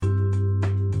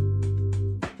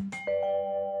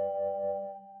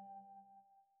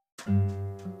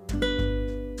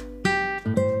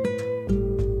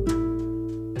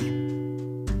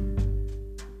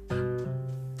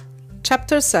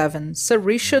Chapter 7. Sir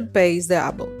Richard Pays the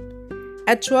Abbot.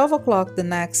 At 12 o'clock the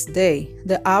next day,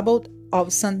 the Abbot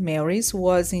of St. Mary's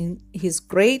was in his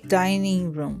great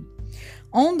dining room.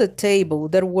 On the table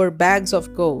there were bags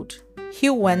of gold. He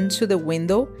went to the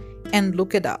window and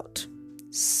looked out.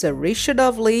 Sir Richard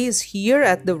of Lee is here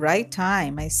at the right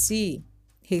time, I see,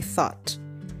 he thought.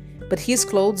 But his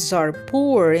clothes are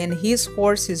poor and his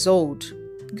horse is old.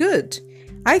 Good.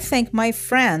 I think my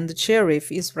friend the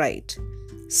sheriff is right.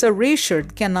 Sir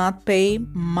Richard cannot pay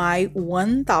my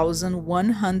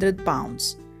 1,100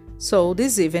 pounds. So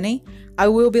this evening I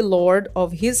will be lord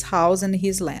of his house and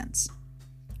his lands.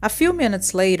 A few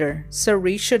minutes later, Sir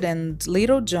Richard and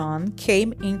Little John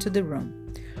came into the room.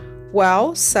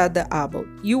 Well, said the abbot,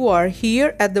 you are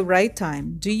here at the right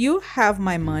time. Do you have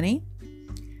my money?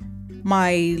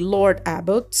 My lord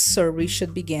abbot, Sir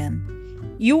Richard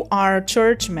began. You are a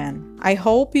churchman. I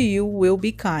hope you will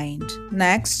be kind.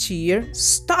 Next year—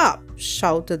 Stop!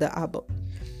 Shouted the abbot.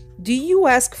 Do you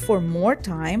ask for more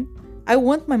time? I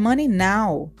want my money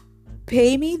now.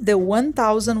 Pay me the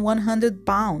 1,100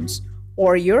 pounds,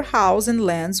 or your house and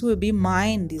lands will be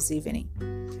mine this evening.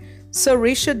 Sir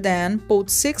Richard then put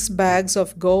 6 bags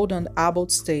of gold on the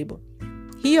abbot's table.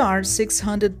 Here are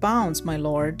 600 pounds, my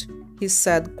lord, he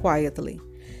said quietly.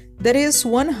 There is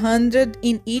 100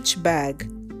 in each bag.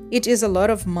 It is a lot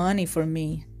of money for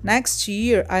me. Next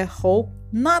year, I hope—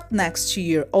 Not next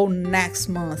year, or next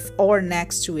month, or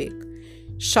next week,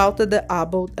 shouted the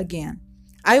abbot again.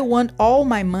 I want all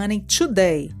my money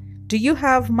today. Do you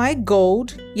have my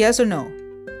gold, yes or no?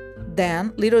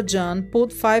 Then Little John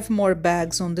put 5 more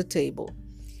bags on the table.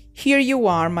 Here you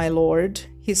are, my lord,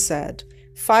 he said,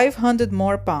 500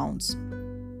 more pounds.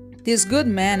 This good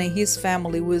man and his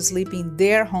family will sleep in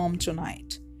their home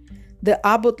tonight. The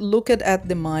abbot looked at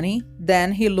the money,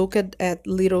 then he looked at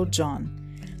Little John.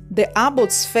 The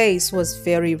abbot's face was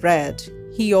very red.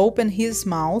 He opened his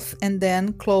mouth and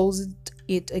then closed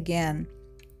it again.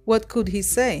 What could he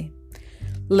say?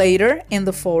 Later, in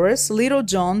the forest, Little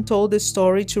John told the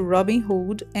story to Robin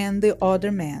Hood and the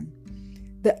other men.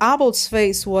 The abbot's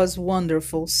face was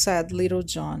wonderful, said Little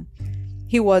John.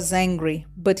 He was angry,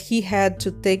 but he had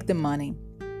to take the money.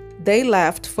 They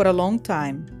laughed for a long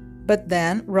time, but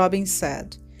then Robin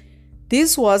said,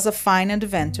 This was a fine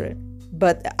adventure,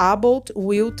 but the abbot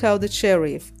will tell the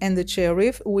sheriff, and the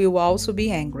sheriff will also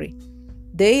be angry.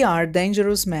 They are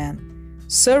dangerous men.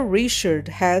 Sir Richard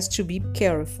has to be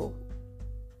careful.